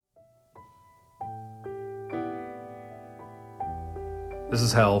This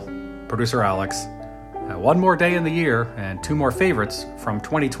is Hell, producer Alex. One more day in the year and two more favorites from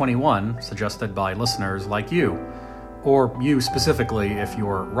 2021 suggested by listeners like you. Or you specifically if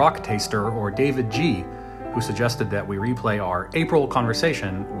you're Rock Taster or David G., who suggested that we replay our April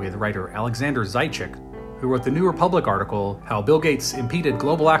conversation with writer Alexander Zaitchik, who wrote the New Republic article, How Bill Gates Impeded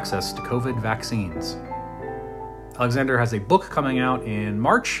Global Access to COVID Vaccines. Alexander has a book coming out in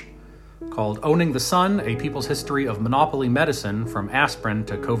March called Owning the Sun, A People's History of Monopoly Medicine from Aspirin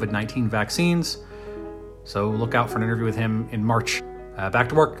to COVID-19 Vaccines. So look out for an interview with him in March. Back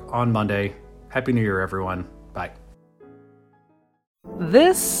to work on Monday. Happy New Year, everyone. Bye.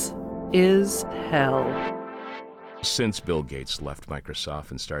 This is Hell. Since Bill Gates left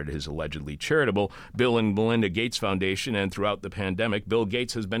Microsoft and started his allegedly charitable Bill and Melinda Gates Foundation, and throughout the pandemic, Bill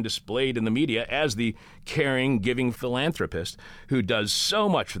Gates has been displayed in the media as the caring, giving philanthropist who does so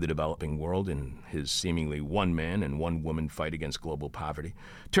much for the developing world in his seemingly one-man and one-woman fight against global poverty.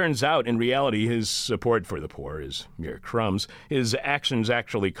 Turns out, in reality, his support for the poor is mere crumbs. His actions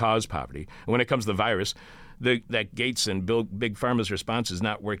actually cause poverty. And when it comes to the virus, that Gates and Big Pharma's response is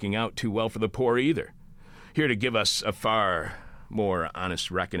not working out too well for the poor either. Here to give us a far more honest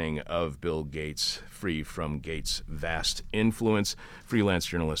reckoning of Bill Gates, free from Gates' vast influence, freelance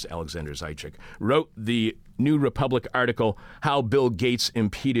journalist Alexander Zaitchik wrote the New Republic article, How Bill Gates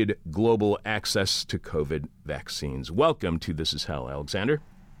Impeded Global Access to COVID Vaccines. Welcome to This Is Hell, Alexander.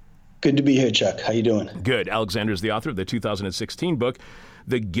 Good to be here, Chuck. How you doing? Good. Alexander is the author of the 2016 book,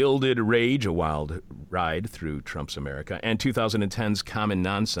 The Gilded Rage, A Wild Ride Through Trump's America, and 2010's Common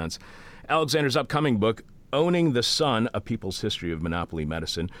Nonsense. Alexander's upcoming book, Owning the Sun, A People's History of Monopoly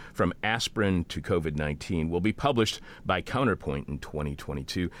Medicine from Aspirin to COVID-19, will be published by Counterpoint in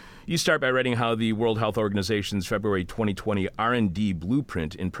 2022. You start by writing how the World Health Organization's February 2020 R&D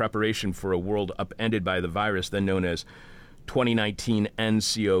blueprint in preparation for a world upended by the virus, then known as 2019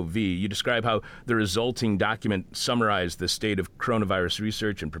 NCOV. You describe how the resulting document summarized the state of coronavirus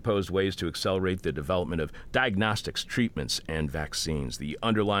research and proposed ways to accelerate the development of diagnostics, treatments, and vaccines. The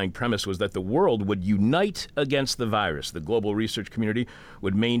underlying premise was that the world would unite against the virus. The global research community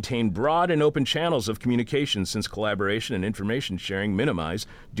would maintain broad and open channels of communication, since collaboration and information sharing minimize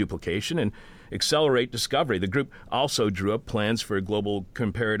duplication and accelerate discovery. The group also drew up plans for global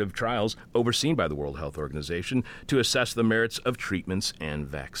comparative trials overseen by the World Health Organization to assess the merits of treatments and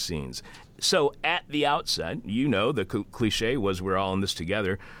vaccines. So at the outset, you know, the cliche was we're all in this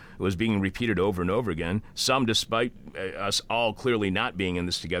together. It was being repeated over and over again. Some, despite us all clearly not being in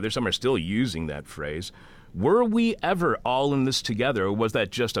this together, some are still using that phrase. Were we ever all in this together, or was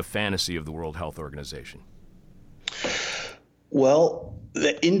that just a fantasy of the World Health Organization? Well,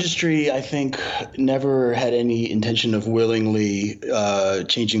 the industry, I think, never had any intention of willingly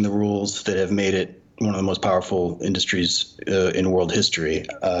changing the rules that have made it one of the most powerful industries in world history.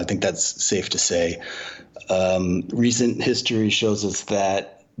 I think that's safe to say. Recent history shows us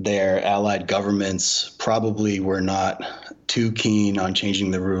that their allied governments probably were not too keen on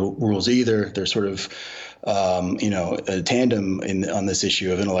changing the rules either. They're sort of a tandem on this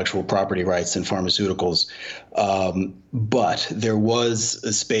issue of intellectual property rights and pharmaceuticals. But there was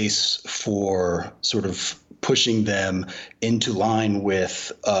a space for sort of pushing them into line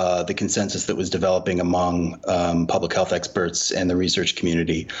with the consensus that was developing among public health experts and the research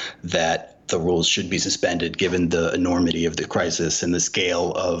community that the rules should be suspended given the enormity of the crisis and the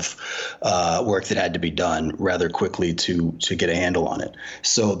scale of work that had to be done rather quickly to get a handle on it.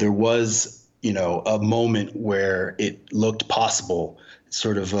 So there was a moment where it looked possible,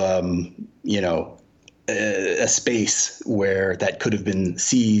 sort of, a space where that could have been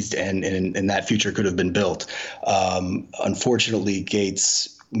seized and that future could have been built. Unfortunately,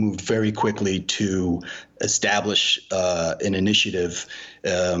 Gates moved very quickly to establish an initiative,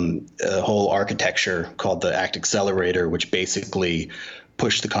 a whole architecture called the ACT Accelerator, which basically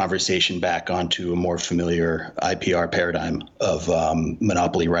pushed the conversation back onto a more familiar IPR paradigm of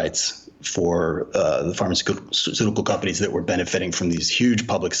monopoly rights for the pharmaceutical companies that were benefiting from these huge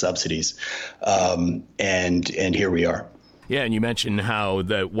public subsidies. And here we are. Yeah, and you mentioned how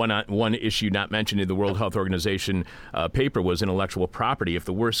the one issue not mentioned in the World Health Organization paper was intellectual property. If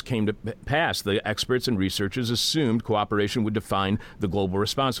the worst came to pass, the experts and researchers assumed cooperation would define the global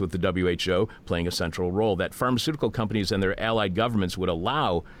response, with the WHO playing a central role, that pharmaceutical companies and their allied governments would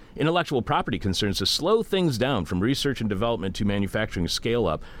allow intellectual property concerns to slow things down from research and development to manufacturing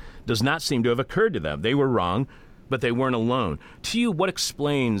scale-up does not seem to have occurred to them. They were wrong, but they weren't alone. To you, what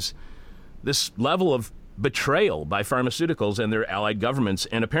explains this level of betrayal by pharmaceuticals and their allied governments,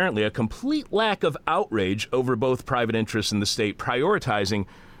 and apparently a complete lack of outrage over both private interests and the state prioritizing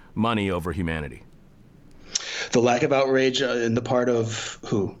money over humanity? The lack of outrage in the part of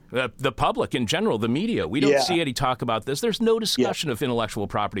who? The public in general, the media. We don't see any talk about this. There's no discussion of intellectual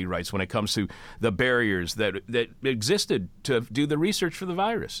property rights when it comes to the barriers that existed to do the research for the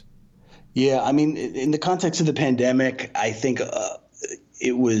virus. Yeah, I mean, in the context of the pandemic, I think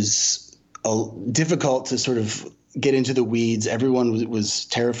it was difficult to sort of get into the weeds. Everyone was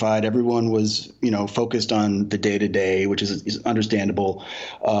terrified. Everyone was, focused on the day-to-day, which is understandable.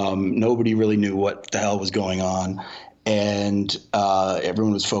 Nobody really knew what the hell was going on. And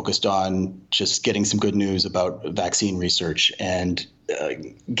everyone was focused on just getting some good news about vaccine research. And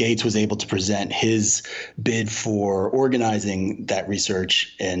Gates was able to present his bid for organizing that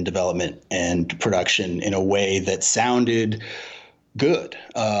research and development and production in a way that sounded good.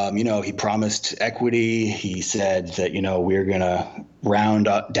 He promised equity. He said that, we're going to round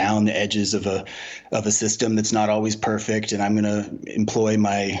down the edges of a system that's not always perfect. And I'm going to employ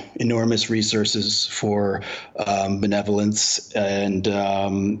my enormous resources for benevolence and,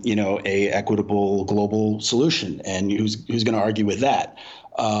 a equitable global solution. And who's going to argue with that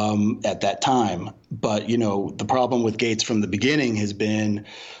at that time? But, the problem with Gates from the beginning has been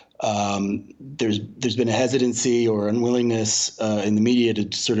there's been a hesitancy or unwillingness in the media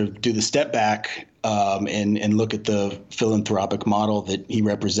to sort of do the step back and look at the philanthropic model that he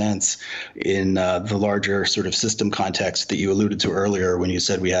represents in the larger sort of system context that you alluded to earlier when you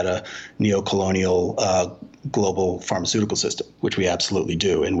said we had a neo-colonial global pharmaceutical system, which we absolutely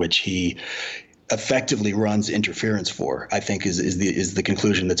do, in which he effectively runs interference for, I think is the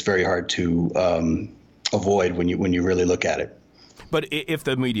conclusion that's very hard to avoid when you really look at it. But if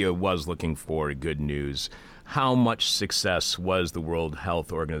the media was looking for good news, how much success was the World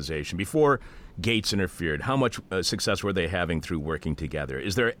Health Organization before Gates interfered? How much success were they having through working together?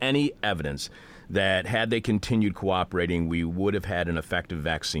 Is there any evidence that had they continued cooperating, we would have had an effective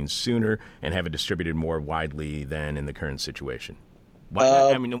vaccine sooner and have it distributed more widely than in the current situation?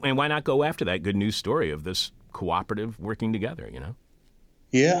 Why not, why not go after that good news story of this cooperative working together,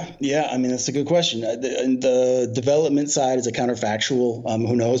 Yeah. I mean, that's a good question. The development side is a counterfactual.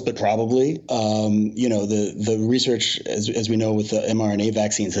 Who knows? But probably. The research, as we know, with the mRNA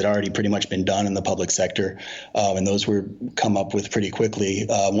vaccines had already pretty much been done in the public sector, and those were come up with pretty quickly.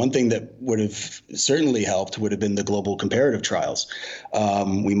 One thing that would have certainly helped would have been the global comparative trials.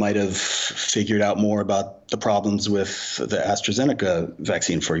 We might have figured out more about the problems with the AstraZeneca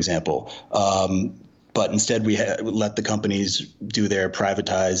vaccine, for example. But instead, we let the companies do their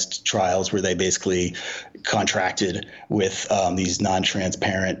privatized trials where they basically contracted with these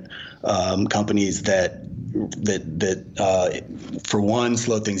non-transparent companies that for one,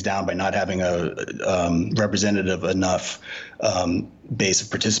 slowed things down by not having a representative enough base of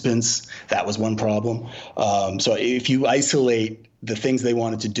participants. That was one problem. So if you isolate the things they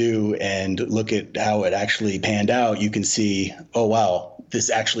wanted to do and look at how it actually panned out, you can see, oh, wow, this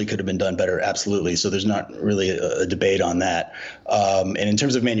actually could have been done better. Absolutely. So there's not really a debate on that. And in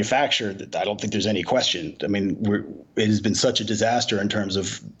terms of manufacture, I don't think there's any question. I mean, it has been such a disaster in terms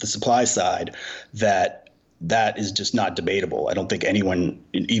of the supply side that is just not debatable. I don't think anyone,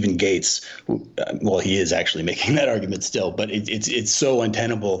 even Gates, well, he is actually making that argument still, but it's so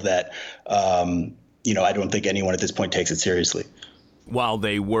untenable that, I don't think anyone at this point takes it seriously. While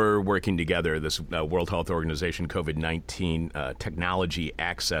they were working together, this World Health Organization COVID-19 Technology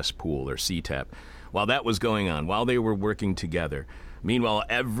Access Pool, or CTAP, while that was going on, while they were working together, meanwhile,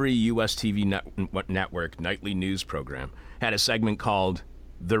 every U.S. TV network nightly news program had a segment called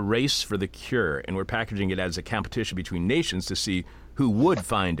The Race for the Cure, and we're packaging it as a competition between nations to see who would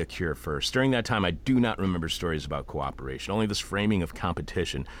find a cure first. During that time, I do not remember stories about cooperation, only this framing of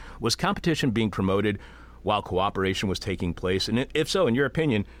competition. Was competition being promoted while cooperation was taking place? And if so, in your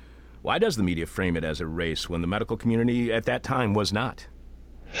opinion, why does the media frame it as a race when the medical community at that time was not?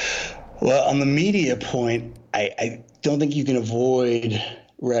 Well, on the media point, I don't think you can avoid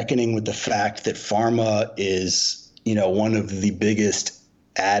reckoning with the fact that pharma is, one of the biggest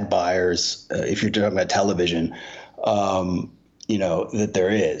ad buyers, if you're talking about television, that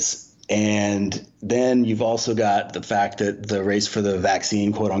there is. And then you've also got the fact that the race for the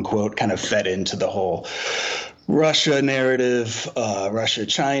vaccine, quote unquote, kind of fed into the whole Russia narrative, Russia,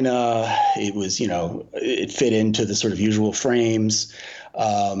 China. It was, it fit into the sort of usual frames.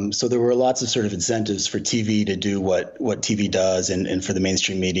 So there were lots of sort of incentives for TV to do what TV does and for the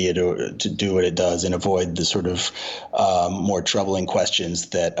mainstream media to do what it does and avoid the sort of more troubling questions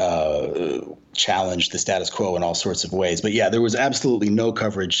that challenge the status quo in all sorts of ways. But yeah, there was absolutely no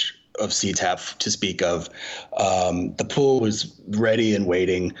coverage of CTAP to speak of. The pool was ready and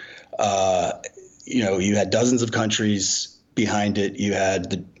waiting. You had dozens of countries behind it. You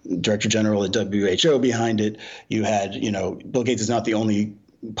had director general at WHO behind it. You had, Bill Gates is not the only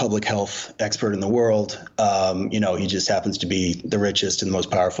public health expert in the world. He just happens to be the richest and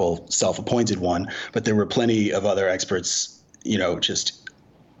most powerful self-appointed one. But there were plenty of other experts, just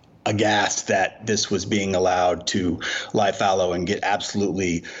aghast that this was being allowed to lie fallow and get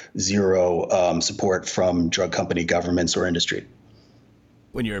absolutely zero support from drug company governments or industry.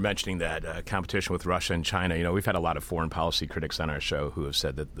 When you were mentioning that competition with Russia and China, we've had a lot of foreign policy critics on our show who have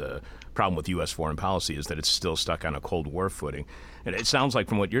said that the problem with U.S. foreign policy is that it's still stuck on a Cold War footing. And it sounds like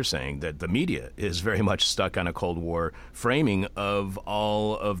from what you're saying that the media is very much stuck on a Cold War framing of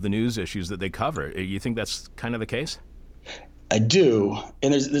all of the news issues that they cover. You think that's kind of the case? I do.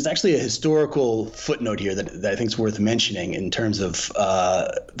 And there's actually a historical footnote here that I think is worth mentioning in terms of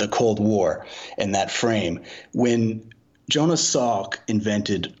the Cold War and that frame. When Jonas Salk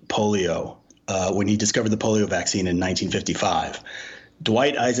invented polio, when he discovered the polio vaccine in 1955,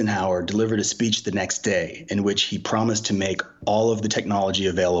 Dwight Eisenhower delivered a speech the next day in which he promised to make all of the technology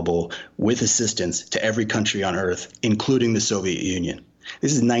available with assistance to every country on Earth, including the Soviet Union.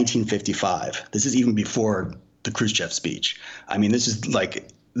 This is 1955. This is even before the Khrushchev speech. I mean, this is like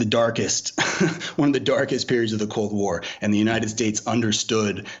the darkest, one of the darkest periods of the Cold War. And the United States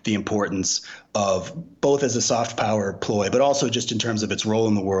understood the importance of both as a soft power ploy, but also just in terms of its role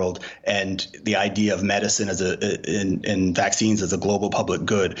in the world and the idea of medicine as and vaccines as a global public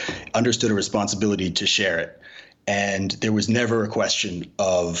good, understood a responsibility to share it. And there was never a question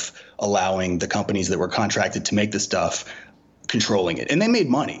of allowing the companies that were contracted to make the stuff controlling it. And they made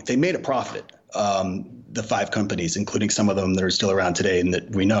money. They made a profit. The 5 companies, including some of them that are still around today and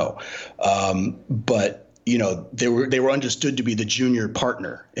that we know. But they were understood to be the junior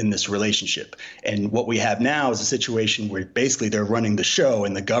partner in this relationship. And what we have now is a situation where basically they're running the show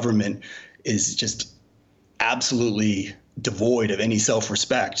and the government is just absolutely devoid of any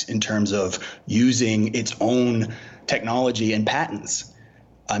self-respect in terms of using its own technology and patents.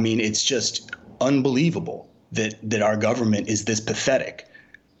 I mean, it's just unbelievable that our government is this pathetic.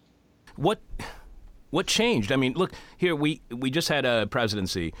 What changed? I mean, look, here we just had a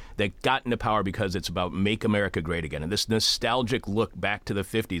presidency that got into power because it's about make America great again. And this nostalgic look back to the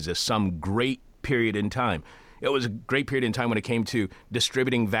 50s as some great period in time. It was a great period in time when it came to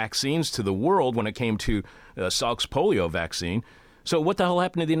distributing vaccines to the world, when it came to Salk's polio vaccine. So what the hell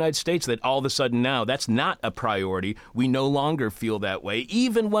happened to the United States that all of a sudden now that's not a priority? We no longer feel that way,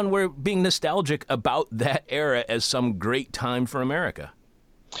 even when we're being nostalgic about that era as some great time for America.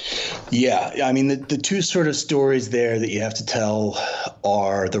 Yeah, I mean, the two sort of stories there that you have to tell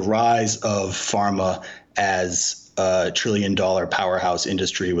are the rise of pharma as a trillion-dollar powerhouse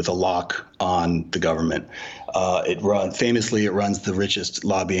industry with a lock on the government. It runs the richest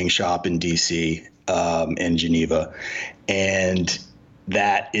lobbying shop in D.C. And Geneva, and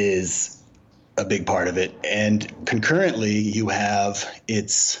that is a big part of it. And concurrently, you have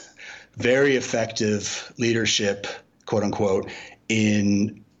its very effective leadership, quote unquote,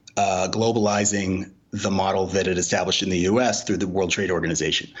 in globalizing the model that it established in the U.S. through the World Trade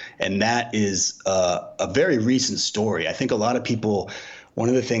Organization. And that is a very recent story. I think a lot of people, one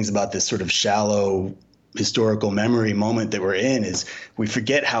of the things about this sort of shallow historical memory moment that we're in is we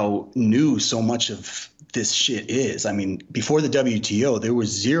forget how new so much of this shit is. I mean, before the WTO, there was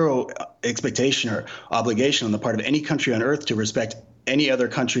zero expectation or obligation on the part of any country on earth to respect any other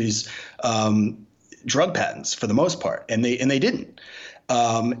country's drug patents for the most part. And they didn't.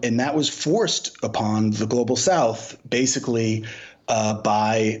 And that was forced upon the global South, basically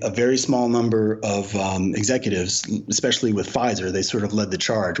by a very small number of executives, especially with Pfizer. They sort of led the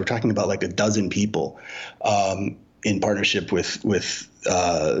charge. We're talking about like a dozen people in partnership with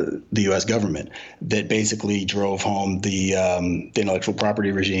the U.S. government that basically drove home the intellectual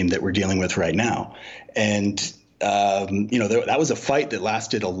property regime that we're dealing with right now. And that was a fight that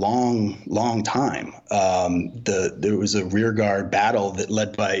lasted a long time. There was a rearguard battle that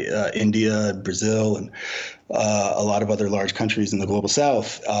led by India, Brazil, and a lot of other large countries in the global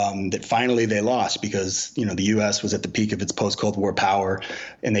South that finally they lost because, the U.S. was at the peak of its post-Cold War power.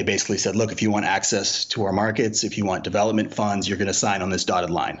 And they basically said, look, if you want access to our markets, if you want development funds, you're going to sign on this dotted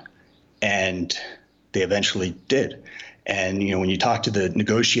line. And they eventually did. And, when you talk to the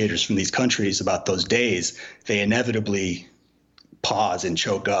negotiators from these countries about those days, they inevitably pause and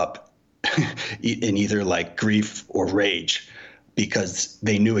choke up in either like grief or rage because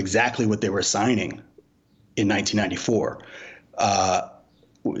they knew exactly what they were signing in 1994,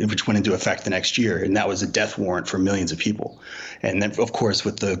 which went into effect the next year. And that was a death warrant for millions of people. And then, of course,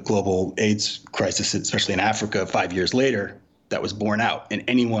 with the global AIDS crisis, especially in Africa, 5 years later, that was borne out. And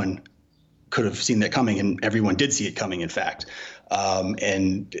anyone could have seen that coming, and everyone did see it coming, in fact.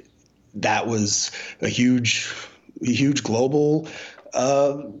 And that was a huge global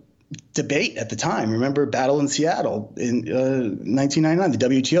debate at the time. Remember Battle in Seattle in 1999, the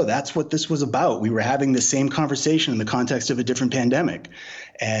WTO. That's what this was about. We were having the same conversation in the context of a different pandemic.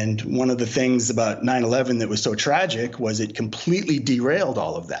 And one of the things about 9/11 that was so tragic was it completely derailed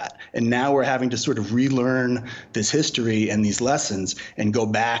all of that. And now we're having to sort of relearn this history and these lessons and go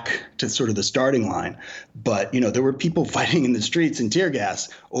back to sort of the starting line. But, there were people fighting in the streets and tear gas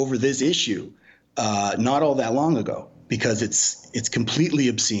over this issue not all that long ago, because it's completely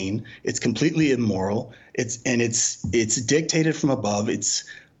obscene, it's completely immoral, it's dictated from above. It's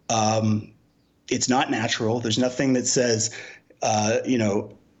not natural. There's nothing that says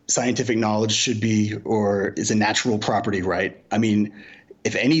scientific knowledge should be or is a natural property right. I mean,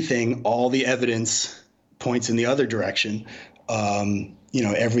 if anything, all the evidence points in the other direction.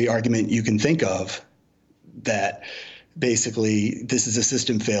 Every argument you can think of that basically this is a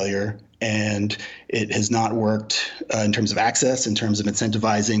system failure and it has not worked in terms of access, in terms of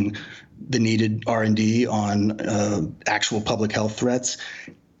incentivizing the needed R&D on actual public health threats.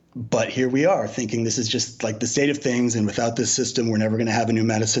 But here we are thinking this is just like the state of things, and without this system, we're never going to have a new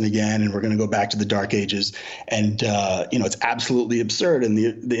medicine again, and we're going to go back to the dark ages. And it's absolutely absurd. And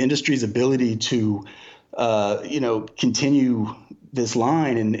the industry's ability to continue this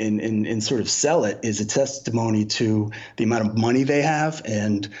line and sort of sell it is a testimony to the amount of money they have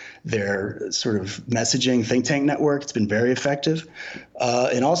and their sort of messaging think tank network. It's been very effective,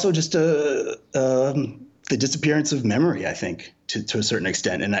 and also just the disappearance of memory, I think, to a certain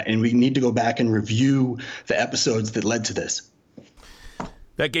extent. And we need to go back and review the episodes that led to this.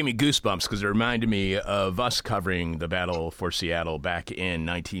 That gave me goosebumps because it reminded me of us covering the Battle for Seattle back in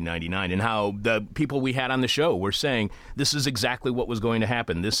 1999 and how the people we had on the show were saying this is exactly what was going to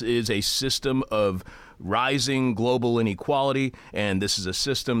happen. This is a system of rising global inequality, and this is a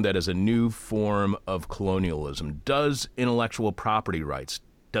system that is a new form of colonialism. Does intellectual property rights,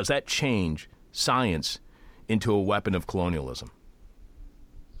 does that change science into a weapon of colonialism?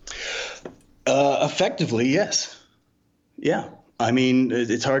 Effectively, yes. Yeah. I mean,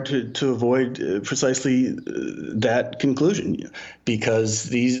 it's hard to avoid precisely that conclusion, because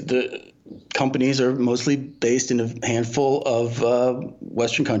the companies are mostly based in a handful of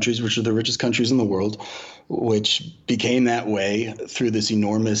Western countries, which are the richest countries in the world, which became that way through this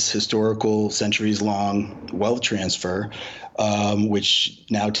enormous historical, centuries-long wealth transfer, which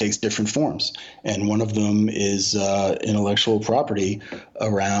now takes different forms. And one of them is intellectual property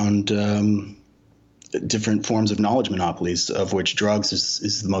around different forms of knowledge monopolies, of which drugs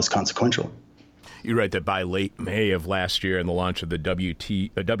is the most consequential. You write that by late May of last year and the launch of the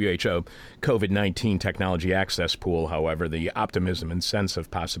WHO COVID-19 Technology Access Pool, however, the optimism and sense of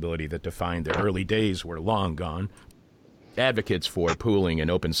possibility that defined the early days were long gone. Advocates for pooling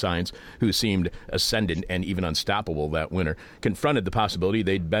and open science, who seemed ascendant and even unstoppable that winter, confronted the possibility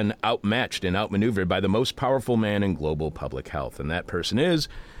they'd been outmatched and outmaneuvered by the most powerful man in global public health, and that person is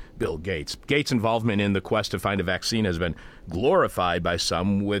Bill Gates. Gates' involvement in the quest to find a vaccine has been glorified by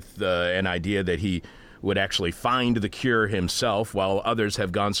some with an idea that he would actually find the cure himself, while others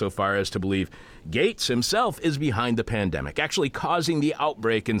have gone so far as to believe Gates himself is behind the pandemic, actually causing the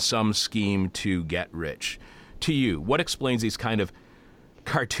outbreak in some scheme to get rich. To you, what explains these kind of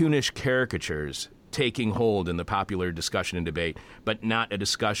cartoonish caricatures taking hold in the popular discussion and debate, but not a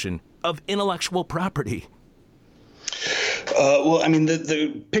discussion of intellectual property? Well, I mean,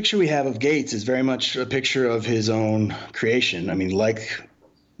 the picture we have of Gates is very much a picture of his own creation. I mean, like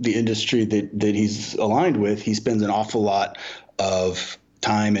the industry that he's aligned with, he spends an awful lot of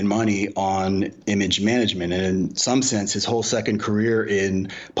time and money on image management. And in some sense, his whole second career in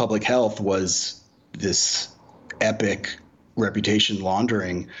public health was this epic reputation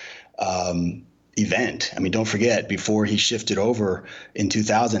laundering event. I mean, don't forget, before he shifted over in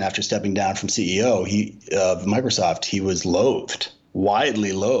 2000, after stepping down from CEO of Microsoft, he was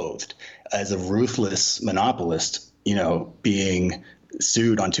widely loathed as a ruthless monopolist, being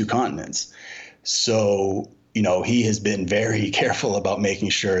sued on 2 continents. So, he has been very careful about making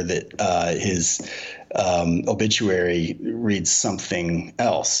sure that his obituary reads something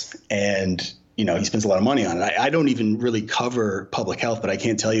else. And he spends a lot of money on it. I don't even really cover public health, but I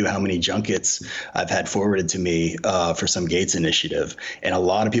can't tell you how many junkets I've had forwarded to me for some Gates initiative. And a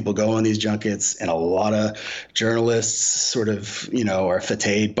lot of people go on these junkets, and a lot of journalists sort of, are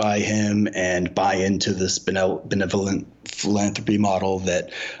fatigued by him and buy into this benevolent philanthropy model that,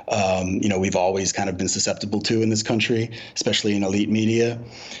 we've always kind of been susceptible to in this country, especially in elite media.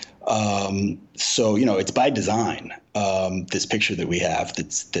 So, it's by design, this picture that we have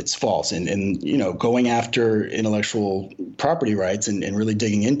that's false. And going after intellectual property rights and really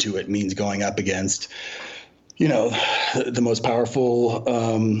digging into it means going up against, the most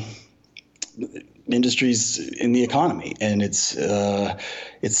powerful industries in the economy. And it's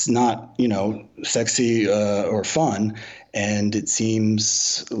not, sexy or fun. And it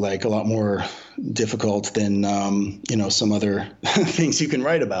seems like a lot more difficult than, some other things you can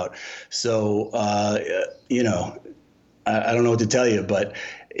write about. So, I don't know what to tell you, but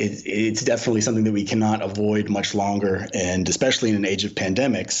it's definitely something that we cannot avoid much longer. And especially in an age of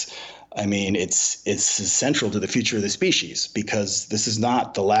pandemics, I mean, it's essential to the future of the species, because this is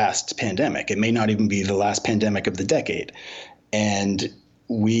not the last pandemic. It may not even be the last pandemic of the decade. And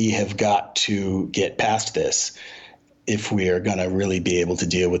we have got to get past this if we are going to really be able to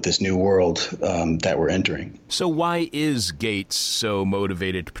deal with this new world that we're entering. So why is Gates so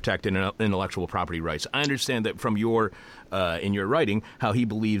motivated to protect intellectual property rights? I understand that from your in your writing, how he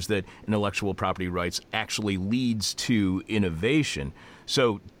believes that intellectual property rights actually leads to innovation.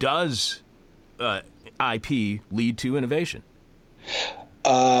 So does IP lead to innovation?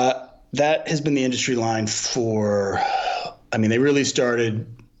 That has been the industry line they really started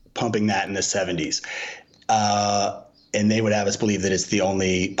pumping that in the 70s. And they would have us believe that it's the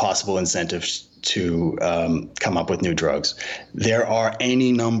only possible incentive to come up with new drugs. There are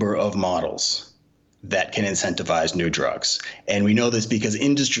any number of models that can incentivize new drugs. And we know this because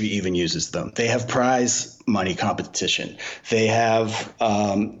industry even uses them. They have prize money competition. They have,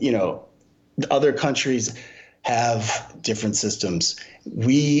 other countries have different systems.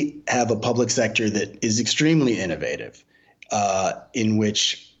 We have a public sector that is extremely innovative, in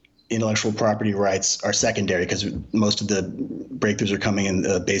which intellectual property rights are secondary because most of the breakthroughs are coming in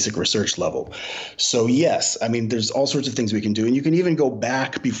the basic research level. So yes, there's all sorts of things we can do. And you can even go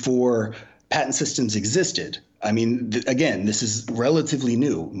back before patent systems existed. Again, this is relatively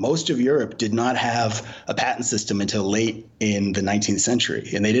new. Most of Europe did not have a patent system until late in the 19th century,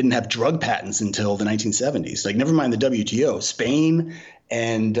 and they didn't have drug patents until the 1970s. Like, never mind the WTO. Spain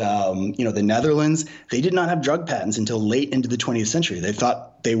and the Netherlands, they did not have drug patents until late into the 20th century. They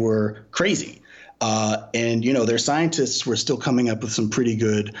thought they were crazy. And their scientists were still coming up with some pretty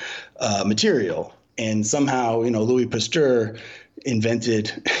good material. And somehow, Louis Pasteur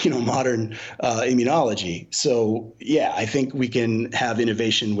invented, modern immunology. So, yeah, I think we can have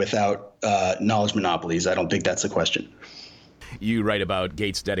innovation without knowledge monopolies. I don't think that's a question. You write about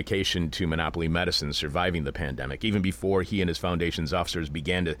Gates' dedication to monopoly medicine surviving the pandemic, even before he and his foundation's officers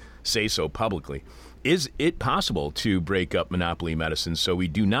began to say so publicly. Is it possible to break up monopoly medicine so we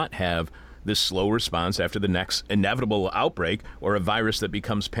do not have this slow response after the next inevitable outbreak or a virus that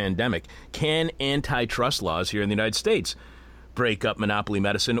becomes pandemic? Can antitrust laws here in the United States break up monopoly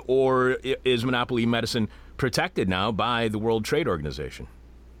medicine, or is monopoly medicine protected now by the World Trade Organization?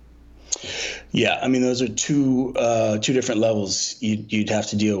 Yeah, those are two different levels you'd have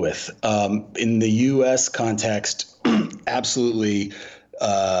to deal with. In the U.S. context, absolutely,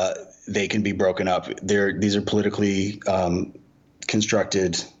 they can be broken up. These are politically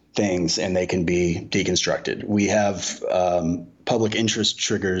constructed things, and they can be deconstructed. We have public interest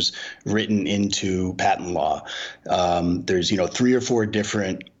triggers written into patent law. There's 3 or 4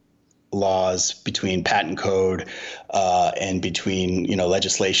 different laws between patent code and between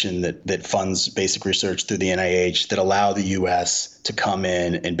legislation that funds basic research through the NIH that allow the U.S. to come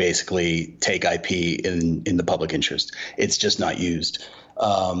in and basically take IP in the public interest. It's just not used.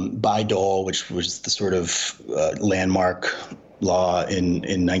 Bayh-Dole, which was the sort of landmark law in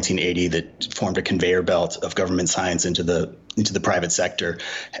 1980 that formed a conveyor belt of government science into the private sector,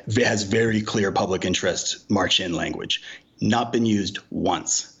 has very clear public interest march-in language. Not been used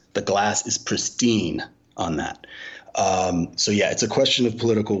once. The glass is pristine on that. So yeah, it's a question of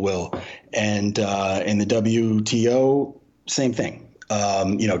political will. And in the WTO, same thing.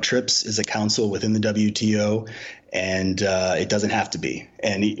 TRIPS is a council within the WTO, and it doesn't have to be.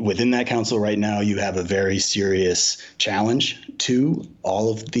 And within that council right now, you have a very serious challenge to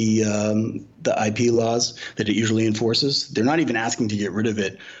all of the IP laws that it usually enforces. They're not even asking to get rid of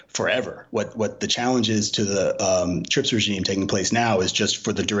it forever. What the challenge is to the TRIPS regime taking place now is just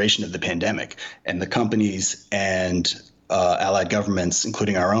for the duration of the pandemic. And the companies and allied governments,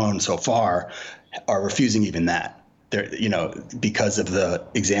 including our own so far, are refusing even that. Because of the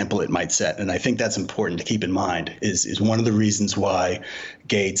example it might set. And I think that's important to keep in mind is one of the reasons why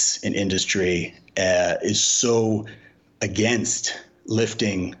Gates and industry is so against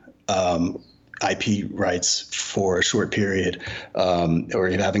lifting IP rights for a short period or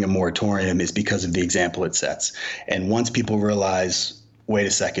having a moratorium is because of the example it sets. And once people realize wait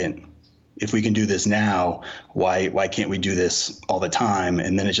a second, if we can do this now, why can't we do this all the time?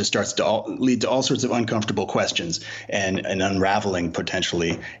 And then it just starts to lead to all sorts of uncomfortable questions and unraveling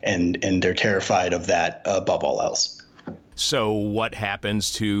potentially, and they're terrified of that above all else. So what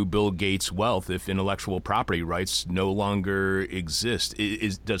happens to Bill Gates' wealth if intellectual property rights no longer exist?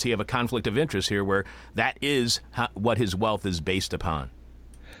 Does he have a conflict of interest here where that is what his wealth is based upon?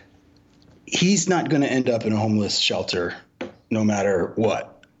 He's not going to end up in a homeless shelter no matter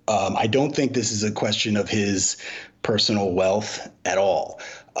what. I don't think this is a question of his personal wealth at all.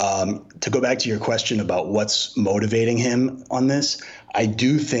 To go back to your question about what's motivating him on this, I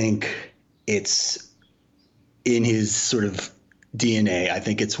do think it's in his sort of DNA. I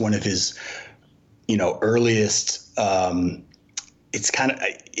think it's one of his, earliest. It's kind of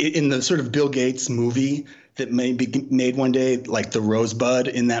in the sort of Bill Gates movie that may be made one day, like the Rosebud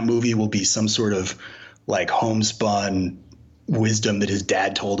in that movie will be some sort of like homespun wisdom that his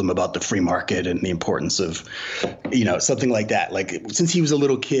dad told him about the free market and the importance of, something like that. Like since he was a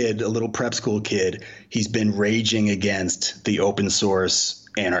little kid, a little prep school kid, he's been raging against the open source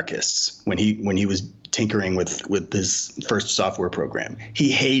anarchists when he was tinkering with his first software program.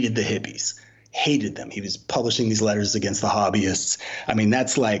 He hated the hippies, hated them. He was publishing these letters against the hobbyists. I mean,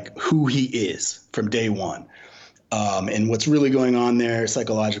 that's like who he is from day one. And what's really going on there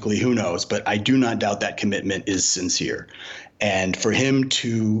psychologically, who knows? But I do not doubt that commitment is sincere. And for him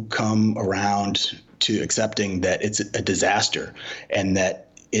to come around to accepting that it's a disaster and that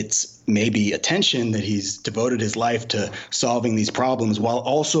it's maybe attention that he's devoted his life to solving these problems while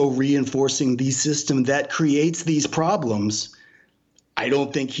also reinforcing the system that creates these problems, I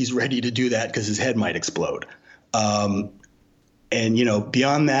don't think he's ready to do that because his head might explode. And,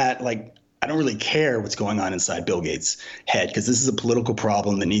 beyond that, like, I don't really care what's going on inside Bill Gates' head because this is a political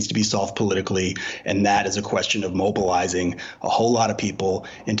problem that needs to be solved politically. And that is a question of mobilizing a whole lot of people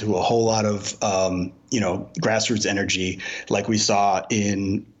into a whole lot of, grassroots energy like we saw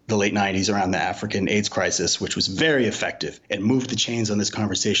in the late 90s around the African AIDS crisis, which was very effective and moved the chains on this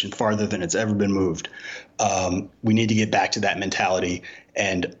conversation farther than it's ever been moved. We need to get back to that mentality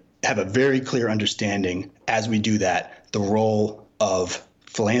and have a very clear understanding as we do that, the role of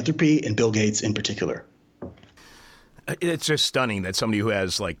philanthropy and Bill Gates in particular. It's just stunning that somebody who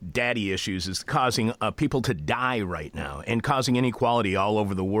has like daddy issues is causing people to die right now and causing inequality all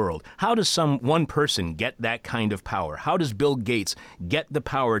over the world. How does one person get that kind of power? How does Bill Gates get the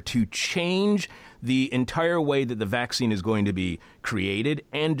power to change the entire way that the vaccine is going to be created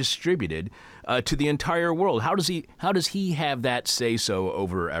and distributed to the entire world? How does he have that say so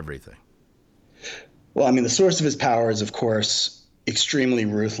over everything? Well, I mean, the source of his power is, of course, extremely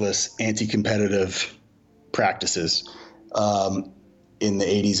ruthless, anti-competitive practices in the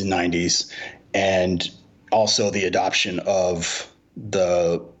 80s and 90s, and also the adoption of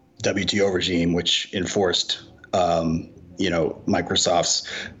the WTO regime, which enforced, Microsoft's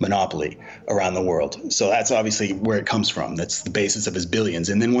monopoly around the world. So that's obviously where it comes from. That's the basis of his billions.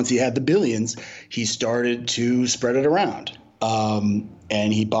 And then once he had the billions, he started to spread it around.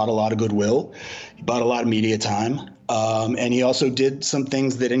 And he bought a lot of goodwill. He bought a lot of media time. And he also did some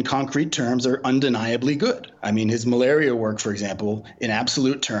things that in concrete terms are undeniably good. I mean, his malaria work, for example, in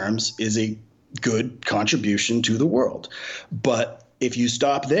absolute terms is a good contribution to the world. But if you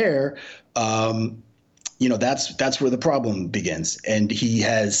stop there, that's where the problem begins. And he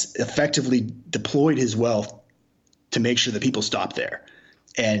has effectively deployed his wealth to make sure that people stop there.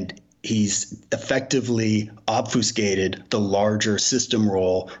 And he's effectively obfuscated the larger system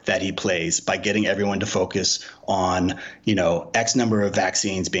role that he plays by getting everyone to focus on, X number of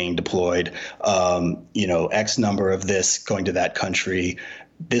vaccines being deployed, X number of this going to that country,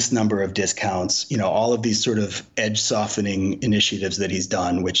 this number of discounts, all of these sort of edge softening initiatives that he's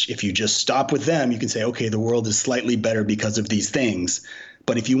done, which if you just stop with them, you can say, okay, the world is slightly better because of these things.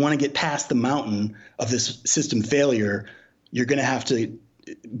 But if you want to get past the mountain of this system failure, you're going to have to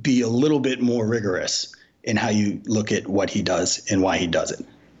be a little bit more rigorous in how you look at what he does and why he does it.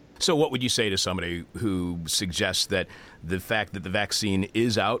 So what would you say to somebody who suggests that the fact that the vaccine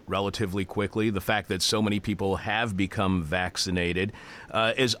is out relatively quickly, the fact that so many people have become vaccinated,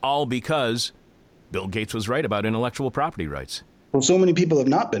 is all because Bill Gates was right about intellectual property rights? Well, so many people have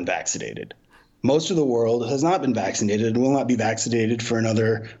not been vaccinated. Most of the world has not been vaccinated and will not be vaccinated for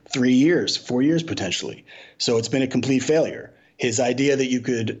another 3 years, 4 years potentially. So it's been a complete failure. His idea that you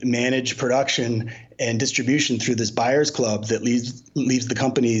could manage production and distribution through this buyers club that leaves the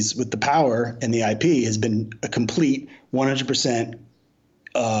companies with the power and the IP has been a complete 100%,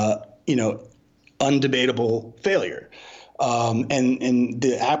 undebatable failure. And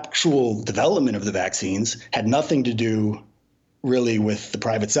the actual development of the vaccines had nothing to do really with the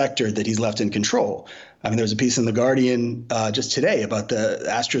private sector that he's left in control. I mean, there was a piece in The Guardian just today about the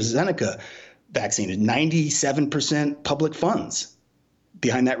AstraZeneca vaccine. 97% public funds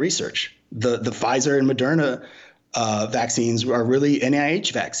behind that research. The Pfizer and Moderna vaccines are really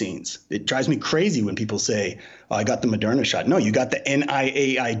NIH vaccines. It drives me crazy when people say, oh, I got the Moderna shot. No, you got the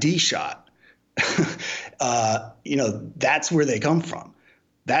NIAID shot. That's where they come from.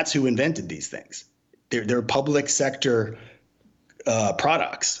 That's who invented these things. They're public sector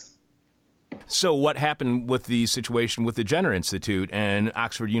products. So what happened with the situation with the Jenner Institute and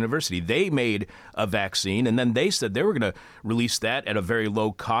Oxford University? They made a vaccine, and then they said they were going to release that at a very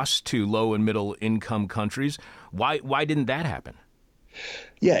low cost to low and middle income countries. Why didn't that happen?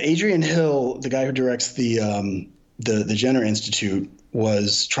 Yeah, Adrian Hill, the guy who directs the Jenner Institute,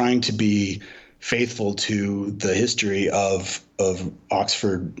 was trying to be faithful to the history of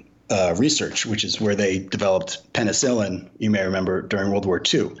Oxford research, which is where they developed penicillin, you may remember, during World War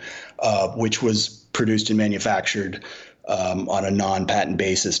II, which was produced and manufactured on a non-patent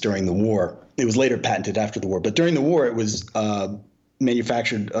basis during the war. It was later patented after the war, but during the war it was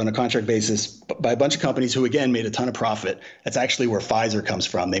manufactured on a contract basis by a bunch of companies who, again, made a ton of profit. That's actually where Pfizer comes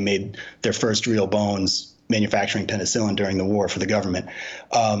from. They made their first real bones manufacturing penicillin during the war for the government.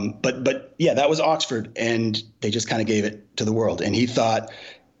 But yeah, that was Oxford, and they just kind of gave it to the world. And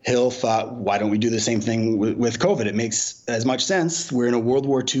Hill thought, why don't we do the same thing with COVID? It makes as much sense. We're in a World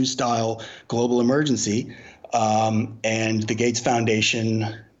War II style global emergency. And the Gates Foundation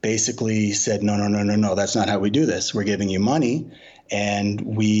basically said, no, that's not how we do this. We're giving you money, and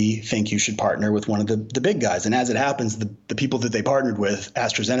we think you should partner with one of the big guys. And as it happens, the people that they partnered with,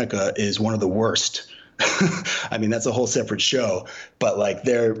 AstraZeneca, is one of the worst. I mean, that's a whole separate show, but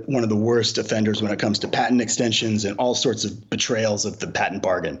they're one of the worst offenders when it comes to patent extensions and all sorts of betrayals of the patent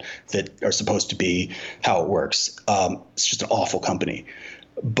bargain that are supposed to be how it works. It's just an awful company.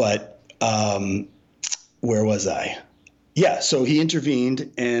 But where was I? Yeah, so he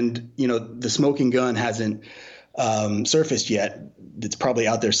intervened, and the smoking gun hasn't surfaced yet. It's probably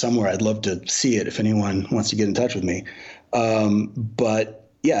out there somewhere. I'd love to see it if anyone wants to get in touch with me. But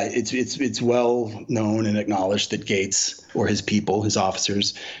yeah, it's well known and acknowledged that Gates or his people, his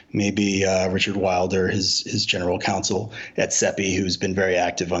officers, maybe Richard Wilder, his general counsel at CEPI, who's been very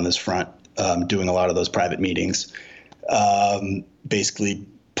active on this front, doing a lot of those private meetings, basically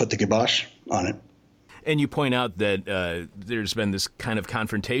put the kibosh on it. And you point out that there's been this kind of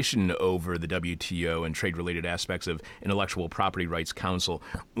confrontation over the WTO and trade-related aspects of Intellectual Property Rights Council,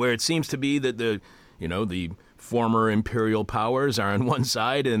 where it seems to be that the former imperial powers are on one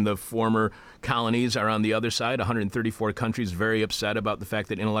side and the former colonies are on the other side. 134 countries very upset about the fact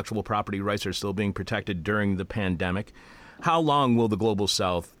that intellectual property rights are still being protected during the pandemic. How long will the Global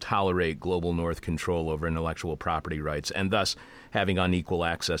South tolerate Global North control over intellectual property rights and thus having unequal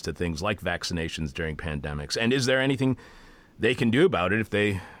access to things like vaccinations during pandemics? And is there anything they can do about it if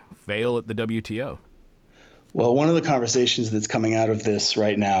they fail at the WTO? Well, one of the conversations that's coming out of this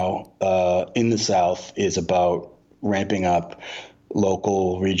right now in the South is about ramping up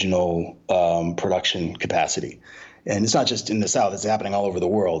local, regional production capacity. And it's not just in the South, it's happening all over the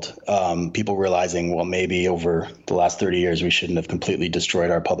world. People realizing, well, maybe over the last 30 years, we shouldn't have completely destroyed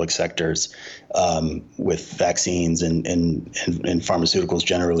our public sectors with vaccines and pharmaceuticals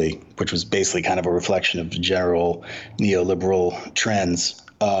generally, which was basically kind of a reflection of general neoliberal trends.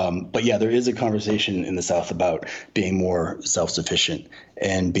 But yeah, there is a conversation in the South about being more self-sufficient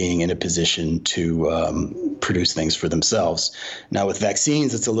and being in a position to produce things for themselves. Now, with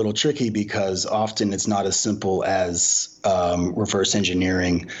vaccines, it's a little tricky because often it's not as simple as reverse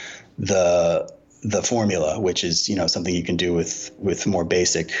engineering the formula, which is something you can do with more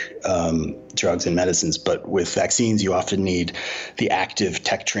basic drugs and medicines. But with vaccines, you often need the active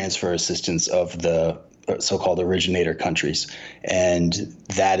tech transfer assistance of the so-called originator countries. And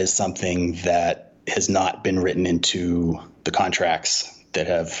that is something that has not been written into the contracts that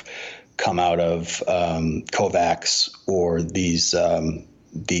have come out of COVAX or these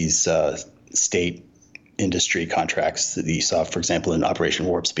state industry contracts that you saw, for example, in Operation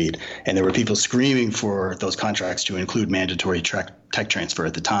Warp Speed. And there were people screaming for those contracts to include mandatory tech transfer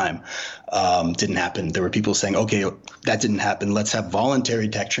at the time. Didn't happen. There were people saying, okay, that didn't happen. Let's have voluntary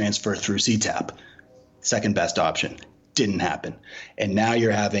tech transfer through CTAP. Second best option. Didn't happen. And now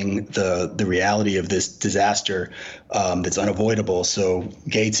you're having the reality of this disaster that's unavoidable. So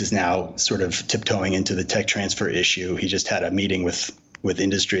Gates is now sort of tiptoeing into the tech transfer issue. He just had a meeting with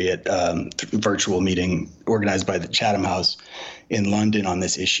industry at virtual meeting organized by the Chatham House in London on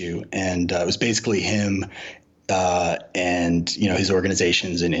this issue. And it was basically him and his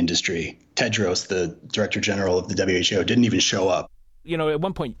organizations and industry. Tedros, the Director General of the WHO, didn't even show up. At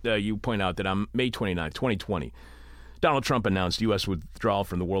one point, you point out that on May 29th, 2020, Donald Trump announced U.S. withdrawal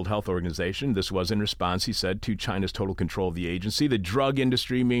from the World Health Organization. This was in response, he said, to China's total control of the agency. The drug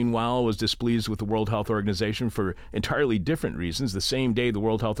industry, meanwhile, was displeased with the World Health Organization for entirely different reasons. The same day, the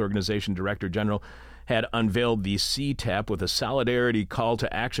World Health Organization Director General had unveiled the CTAP with a solidarity call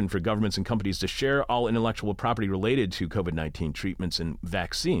to action for governments and companies to share all intellectual property related to COVID-19 treatments and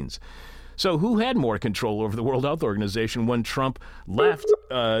vaccines. So who had more control over the World Health Organization when Trump left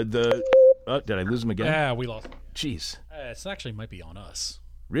did I lose him again? Yeah, we lost. Jeez. It actually might be on us.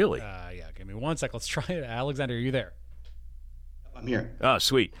 Really? Yeah, give me 1 sec. Let's try it. Alexander, are you there? I'm here. Oh,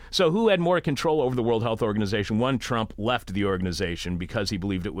 sweet. So who had more control over the World Health Organization when Trump left the organization because he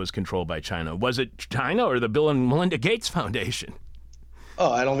believed it was controlled by China? Was it China or the Bill and Melinda Gates Foundation?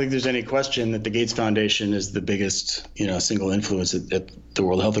 Oh, I don't think there's any question that the Gates Foundation is the biggest, single influence at the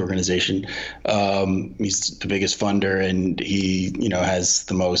World Health Organization. He's the biggest funder, and he, has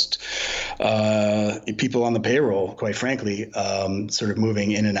the most people on the payroll, quite frankly, sort of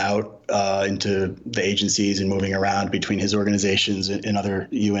moving in and out into the agencies and moving around between his organizations and other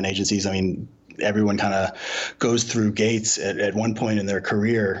UN agencies. I mean, everyone kind of goes through Gates at one point in their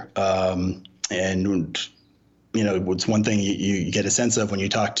career, and it's one thing you get a sense of when you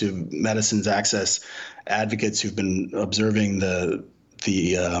talk to Medicines Access advocates who've been observing the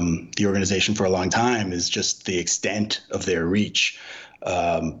organization for a long time is just the extent of their reach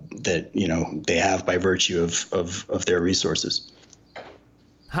that they have by virtue of their resources.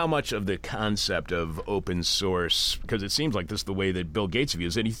 How much of the concept of open source, because it seems like this is the way that Bill Gates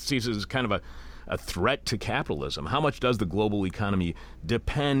views it, he sees it as kind of a threat to capitalism. How much does the global economy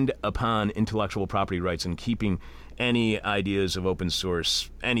depend upon intellectual property rights and keeping any ideas of open source,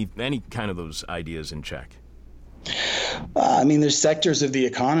 any kind of those ideas in check? There's sectors of the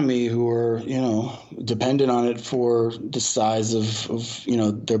economy who are, dependent on it for the size of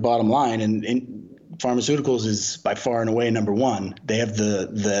their bottom line. And pharmaceuticals is by far and away number one. They have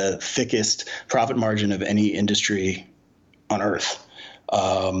the thickest profit margin of any industry on earth.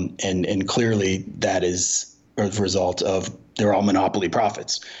 And clearly that is a result of they're all monopoly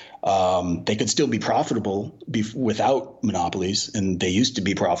profits. They could still be profitable without monopolies, and they used to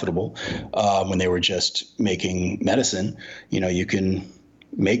be profitable when they were just making medicine. You can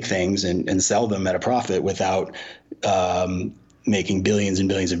make things and sell them at a profit without making billions and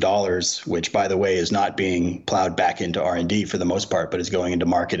billions of dollars, which, by the way, is not being plowed back into R&D for the most part, but is going into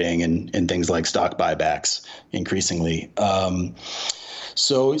marketing and things like stock buybacks increasingly.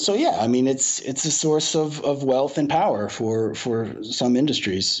 So yeah, it's a source of wealth and power for some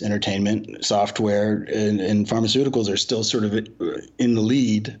industries. Entertainment, software, and pharmaceuticals are still sort of in the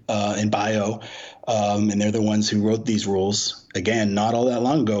lead in bio, and they're the ones who wrote these rules. Again, not all that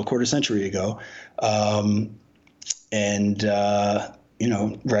long ago, a quarter century ago,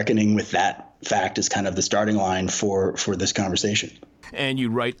 reckoning with that fact is kind of the starting line for this conversation. And you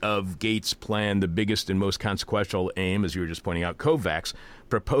write of Gates' plan, the biggest and most consequential aim, as you were just pointing out, COVAX,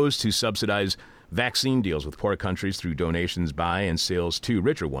 proposed to subsidize vaccine deals with poor countries through donations by and sales to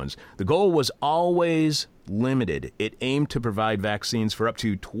richer ones. The goal was always limited. It aimed to provide vaccines for up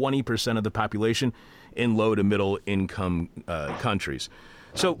to 20% of the population in low to middle income countries.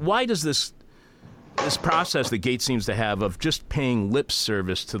 So why does this process that Gates seems to have of just paying lip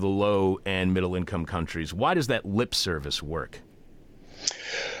service to the low and middle income countries, why does that lip service work?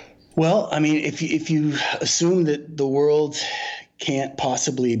 Well, if you assume that the world can't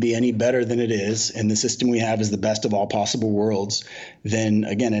possibly be any better than it is, and the system we have is the best of all possible worlds, then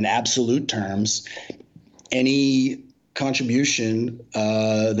again, in absolute terms, any contribution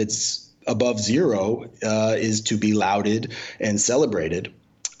that's above zero is to be lauded and celebrated.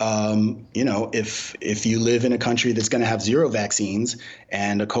 If you live in a country that's going to have zero vaccines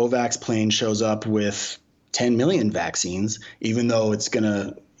and a COVAX plane shows up with 10 million vaccines, even though it's going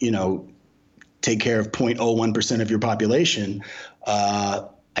to, take care of 0.01% of your population,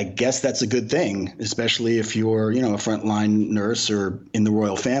 I guess that's a good thing, especially if you're, a frontline nurse or in the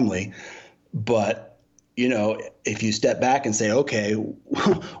royal family. But, if you step back and say, okay,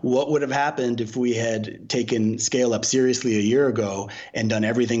 what would have happened if we had taken scale up seriously a year ago and done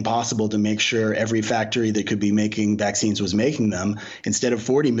everything possible to make sure every factory that could be making vaccines was making them? Instead of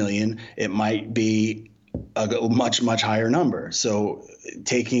 40 million, it might be a much, much higher number. So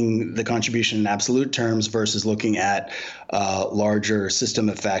taking the contribution in absolute terms versus looking at larger system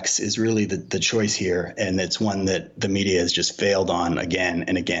effects is really the choice here. And it's one that the media has just failed on again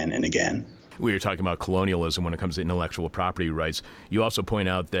and again and again. We were talking about colonialism when it comes to intellectual property rights. You also point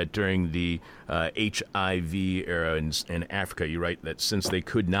out that during the HIV era in Africa, you write that since they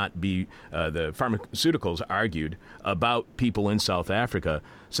could not be, the pharmaceuticals argued about people in South Africa,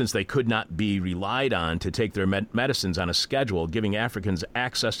 since they could not be relied on to take their medicines on a schedule, giving Africans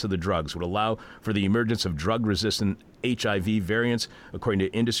access to the drugs would allow for the emergence of drug-resistant HIV variants, according to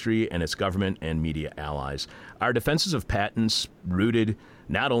industry and its government and media allies. Are defenses of patents rooted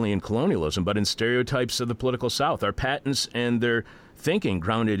not only in colonialism, but in stereotypes of the political South? Are patents and their thinking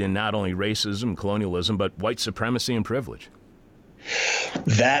grounded in not only racism, colonialism, but white supremacy and privilege?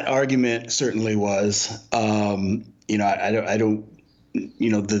 That argument certainly was. I don't.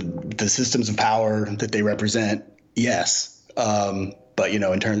 The systems of power that they represent, yes. But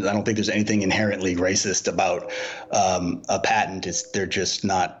in terms, I don't think there's anything inherently racist about a patent. They're just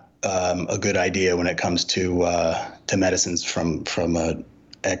not a good idea when it comes to medicines from a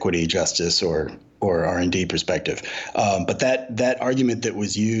equity, justice, or R&D perspective. But that argument that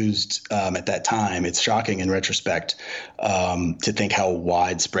was used at that time, it's shocking in retrospect to think how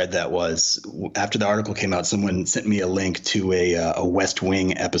widespread that was. After the article came out, someone sent me a link to a West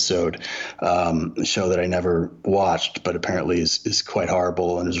Wing episode, a show that I never watched, but apparently is quite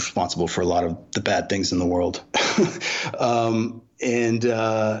horrible and is responsible for a lot of the bad things in the world. And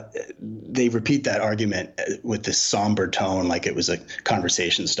they repeat that argument with this somber tone, like it was a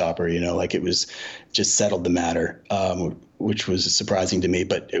conversation stopper, like it was just settled the matter, which was surprising to me.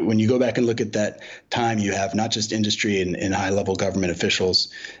 But when you go back and look at that time, you have not just industry and high-level government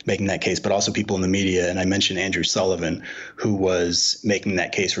officials making that case, but also people in the media. And I mentioned Andrew Sullivan, who was making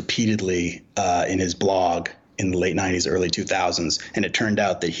that case repeatedly in his blog in the late 90s, early 2000s. And it turned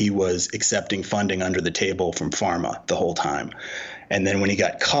out that he was accepting funding under the table from pharma the whole time. And then when he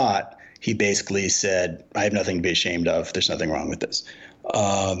got caught, he basically said, I have nothing to be ashamed of. There's nothing wrong with this.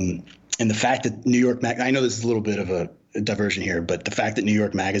 And the fact that New York, I know this is a little bit of a diversion here, but the fact that New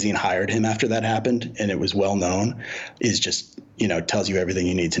York Magazine hired him after that happened and it was well known is just, tells you everything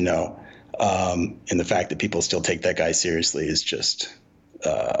you need to know. And the fact that people still take that guy seriously is just,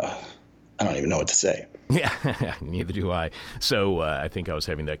 I don't even know what to say. Yeah, neither do I. So I think I was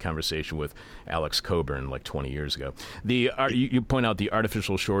having that conversation with Alex Coburn like 20 years ago. You point out the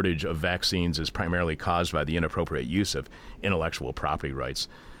artificial shortage of vaccines is primarily caused by the inappropriate use of intellectual property rights.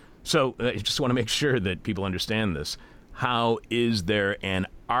 So I just want to make sure that people understand this. How is there an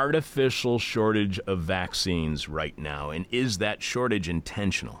artificial shortage of vaccines right now? And is that shortage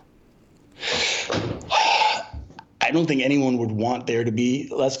intentional? I don't think anyone would want there to be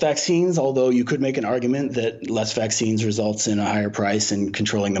less vaccines, although you could make an argument that less vaccines results in a higher price, and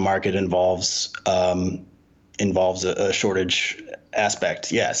controlling the market involves a shortage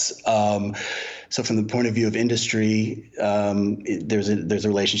aspect. Yes. So from the point of view of industry, there's a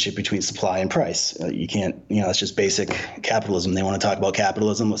relationship between supply and price. You can't, it's just basic capitalism. They want to talk about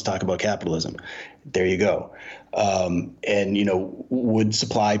capitalism. Let's talk about capitalism. There you go. Would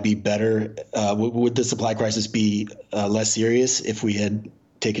supply be better? Would the supply crisis be less serious if we had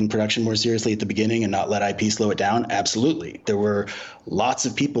taken production more seriously at the beginning and not let IP slow it down? Absolutely. There were lots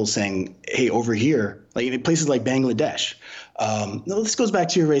of people saying, hey, over here, like in places like Bangladesh. This goes back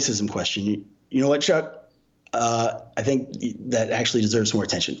to your racism question. You know what, Chuck? I think that actually deserves more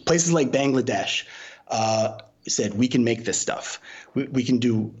attention. Places like Bangladesh said, we can make this stuff. We can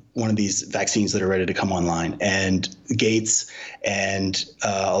do one of these vaccines that are ready to come online. And Gates and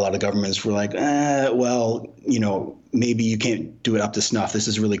a lot of governments were like, maybe you can't do it up to snuff. This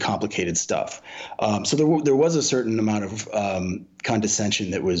is really complicated stuff. So there was a certain amount of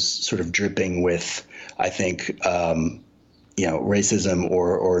condescension that was sort of dripping with, I think, racism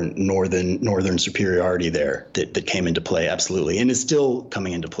or northern superiority there that came into play, absolutely, and is still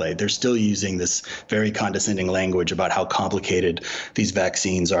coming into play. They're still using this very condescending language about how complicated these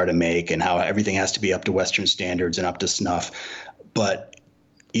vaccines are to make and how everything has to be up to Western standards and up to snuff. But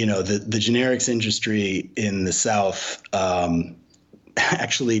the generics industry in the South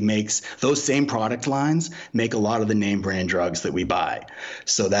actually makes those same product lines make a lot of the name brand drugs that we buy.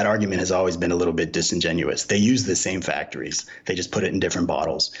 So that argument has always been a little bit disingenuous. They use the same factories. They just put it in different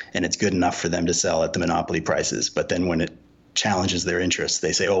bottles, and it's good enough for them to sell at the monopoly prices. But then when it challenges their interests,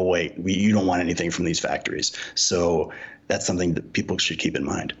 they say, oh, wait, you don't want anything from these factories. So that's something that people should keep in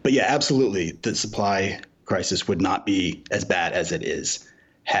mind. But yeah, absolutely, the supply crisis would not be as bad as it is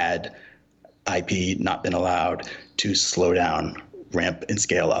had IP not been allowed to slow down, ramp and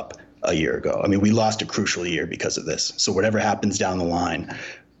scale up a year ago. I mean, we lost a crucial year because of this. So whatever happens down the line,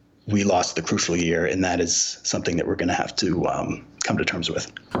 we lost the crucial year, and that is something that we're going to have to come to terms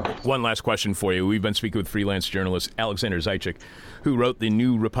with. One last question for you. We've been speaking with freelance journalist Alexander Zaitchik, who wrote the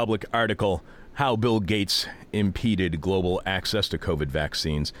New Republic article, How Bill Gates Impeded Global Access to COVID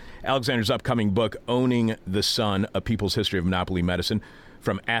Vaccines. Alexander's upcoming book, Owning the Sun, A People's History of Monopoly Medicine,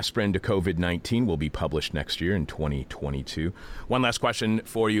 From Aspirin to COVID-19, will be published next year in 2022. One last question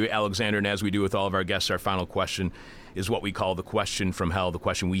for you, Alexander, and as we do with all of our guests, our final question is what we call the question from hell, the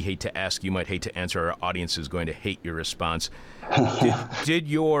question we hate to ask, you might hate to answer, our audience is going to hate your response. Did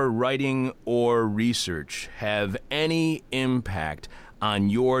your writing or research have any impact on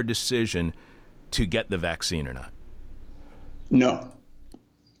your decision to get the vaccine or not? No.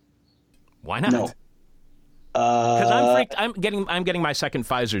 Why not? No. Because I'm getting my second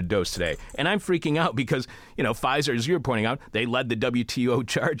Pfizer dose today, and I'm freaking out because, Pfizer, as you're pointing out, they led the WTO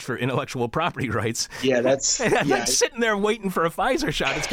charge for intellectual property rights. Yeah, that's... I'm sitting there waiting for a Pfizer shot. It's